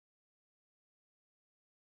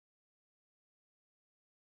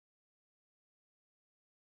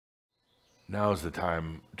Now's the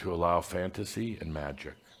time to allow fantasy and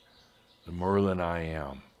magic. The Merlin I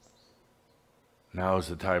am. Now's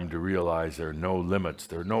the time to realize there are no limits,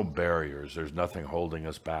 there are no barriers, there's nothing holding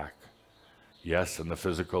us back. Yes, on the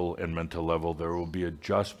physical and mental level, there will be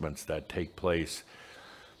adjustments that take place,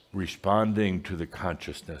 responding to the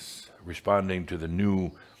consciousness, responding to the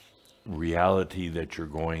new reality that you're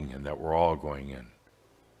going in, that we're all going in.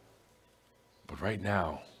 But right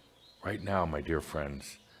now, my dear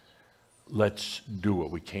friends, let's do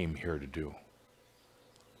what we came here to do.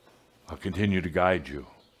 I'll continue to guide you.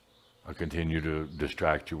 I'll continue to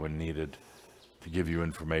distract you when needed, to give you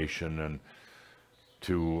information and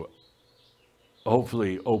to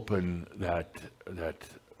hopefully open that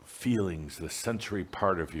feelings, the sensory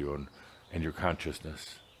part of you and your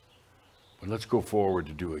consciousness. But let's go forward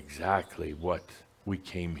to do exactly what we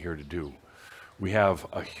came here to do. We have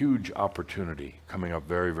a huge opportunity coming up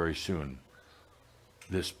very, very soon.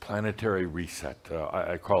 This planetary reset,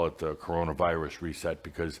 I call it the coronavirus reset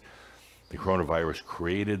because the coronavirus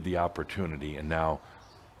created the opportunity, and now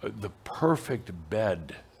the perfect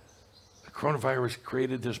bed. The coronavirus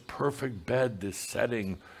created this perfect bed, this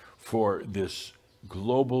setting for this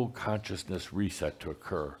global consciousness reset to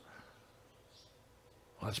occur.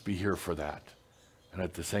 Let's be here for that. And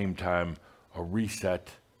at the same time, a reset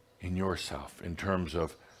in yourself in terms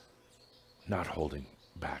of not holding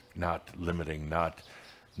back, not limiting, not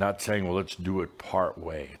saying, well, let's do it part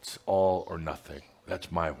way. It's all or nothing.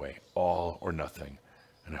 That's my way, all or nothing.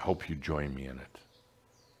 And I hope you join me in it.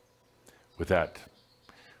 With that,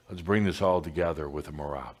 let's bring this all together with a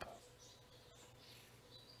Merabh.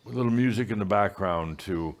 With a little music in the background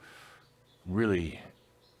to really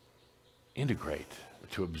integrate,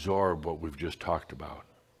 to absorb what we've just talked about.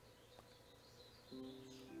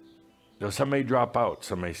 Now, some may drop out.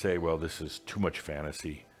 Some may say, well, this is too much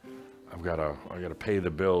fantasy. I got to pay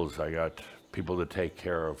the bills. I got people to take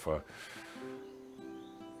care of.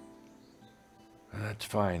 And that's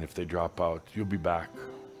fine if they drop out. You'll be back.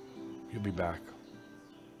 You'll be back.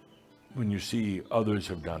 When you see others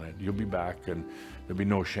have done it, you'll be back, and there'll be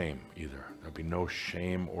no shame either. There'll be no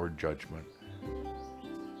shame or judgment.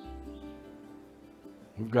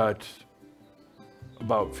 We've got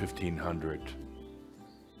about 1,500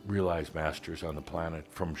 realized masters on the planet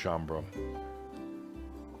from Shambhala.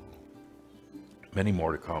 Many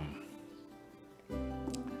more to come.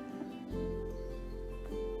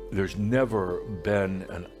 There's never been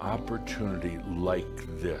an opportunity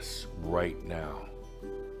like this right now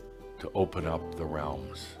to open up the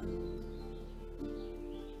realms,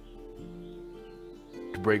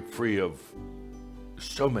 to break free of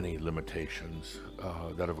so many limitations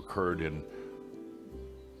that have occurred in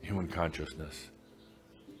human consciousness.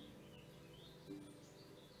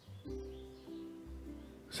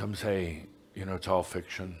 Some say, you know, it's all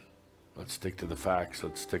fiction. Let's stick to the facts.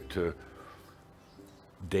 Let's stick to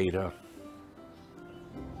data.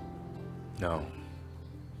 No.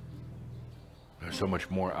 There's so much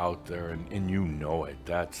more out there, and you know it.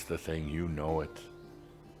 That's the thing, you know it.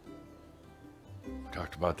 We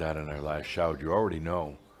talked about that in our last SHOUD. You already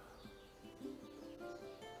know.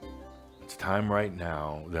 It's time right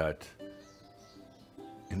now that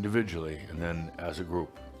individually, and then as a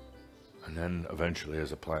group, and then eventually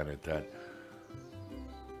as a planet, that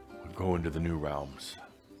would go into the new realms.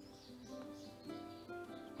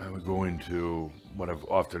 I would go into what I've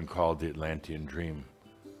often called the Atlantean dream.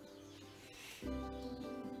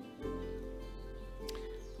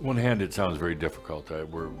 On one hand, it sounds very difficult.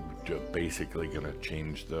 We're basically going to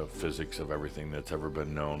change the physics of everything that's ever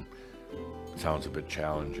been known. It sounds a bit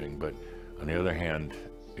challenging, but on the other hand,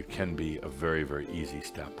 it can be a very, very easy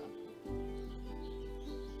step.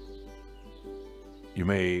 You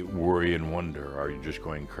may worry and wonder, are you just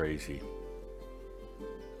going crazy?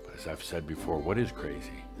 But as I've said before, what is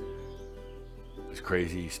crazy? Is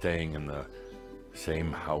crazy staying in the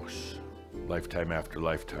same house, lifetime after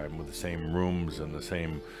lifetime, with the same rooms and the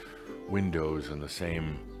same windows and the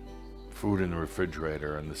same food in the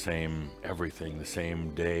refrigerator and the same everything, the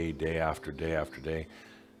same day, day after day after day?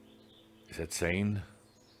 Is that sane?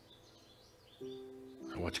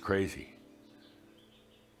 What's crazy?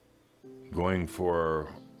 Going for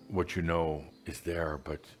what you know is there,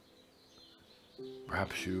 but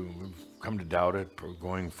perhaps you've come to doubt it, or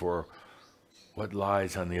going for what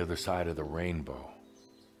lies on the other side of the rainbow.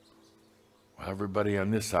 Well, everybody on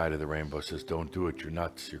this side of the rainbow says, don't do it, you're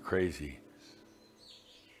nuts, you're crazy.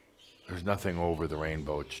 There's nothing over the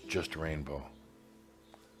rainbow, it's just a rainbow.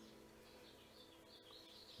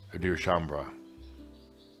 So dear Shambhala, I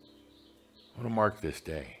want to mark this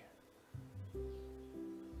day,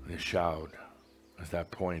 this SHOUD, as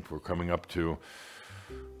that point we're coming up to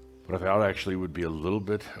But I thought actually would be a little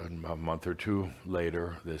bit, a month or two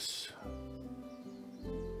later, this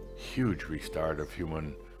huge restart of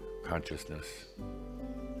human consciousness.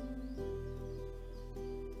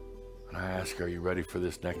 And I ask, are you ready for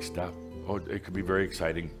this next step? Oh, it could be very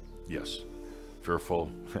exciting. Yes.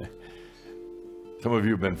 Fearful. Some of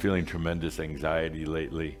you have been feeling tremendous anxiety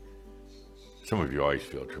lately. Some of you always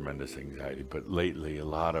feel tremendous anxiety, but lately a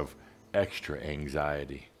lot of extra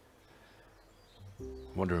anxiety.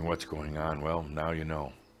 Wondering what's going on. Well, now you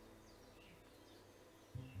know.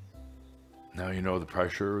 Now you know the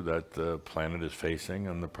pressure that the planet is facing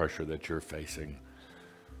and the pressure that you're facing.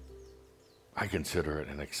 I consider it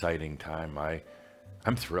an exciting time.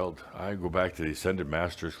 I'm thrilled. I go back to the Ascended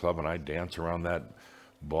Masters Club and I dance around that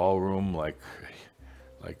ballroom like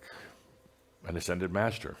an Ascended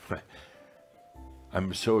Master.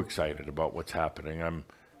 I'm so excited about what's happening.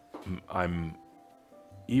 I'm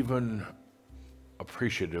even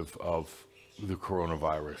appreciative of the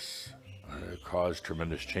coronavirus. It caused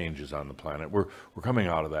tremendous changes on the planet. We're coming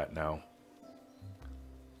out of that now.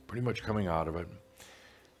 Pretty much coming out of it.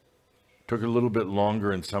 Took a little bit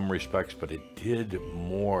longer in some respects, but it did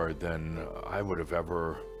more than I would have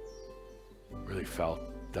ever really felt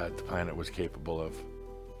that the planet was capable of.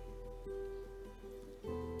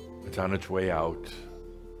 It's on its way out.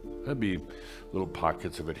 There'll be little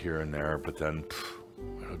pockets of it here and there, but then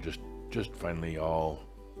it'll just finally all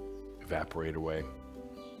evaporate away.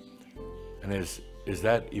 And as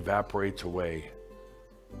that evaporates away,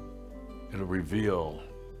 it'll reveal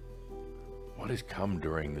what has come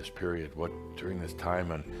during this period, during this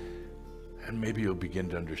time, and maybe you'll begin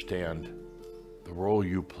to understand the role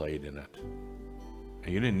you played in it.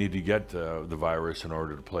 And you didn't need to get the virus in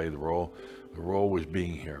order to play the role. The role was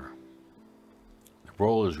being here. The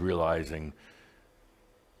role is realizing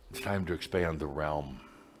it's time to expand the realm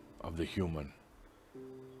of the human.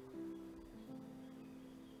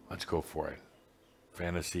 Let's go for it.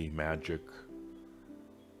 Fantasy, magic,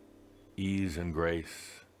 ease and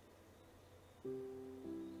grace.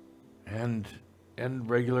 And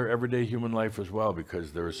regular everyday human life as well,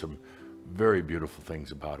 because there are some very beautiful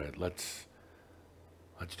things about it. Let's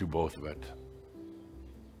do both of it.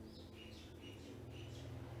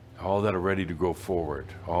 All that are ready to go forward,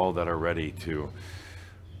 all that are ready to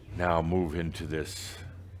now move into this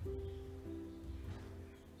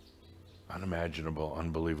unimaginable,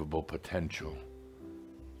 unbelievable potential.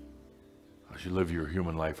 As you live your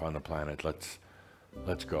human life on the planet,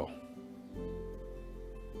 let's go.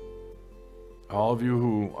 All of you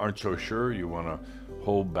who aren't so sure, you want to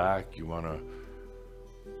hold back, you want to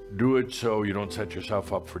do it so you don't set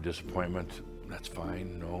yourself up for disappointment, that's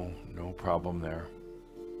fine, no problem there.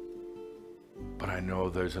 But I know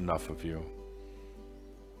there's enough of you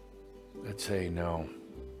that say no,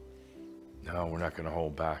 we're not going to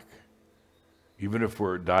hold back. Even if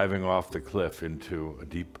we're diving off the cliff into a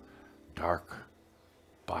deep, dark,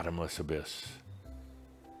 bottomless abyss,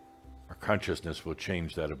 our consciousness will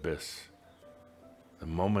change that abyss the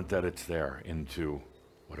moment that it's there into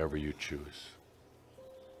whatever you choose.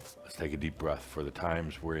 Let's take a deep breath for the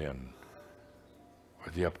times we're in, for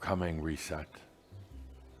the upcoming reset,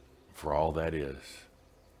 for all that is.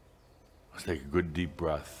 Let's take a good deep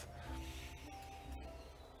breath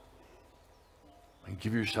and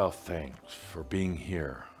give yourself thanks for being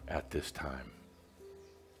here at this time.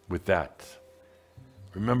 With that,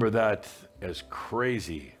 remember that as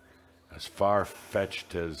crazy, as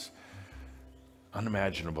far-fetched, as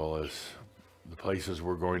unimaginable as the places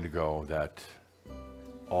we're going to go, that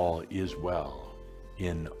all is well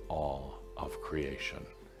in all of creation.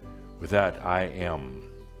 With that, I am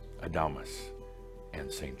ADAMUS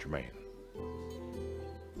and Saint Germain.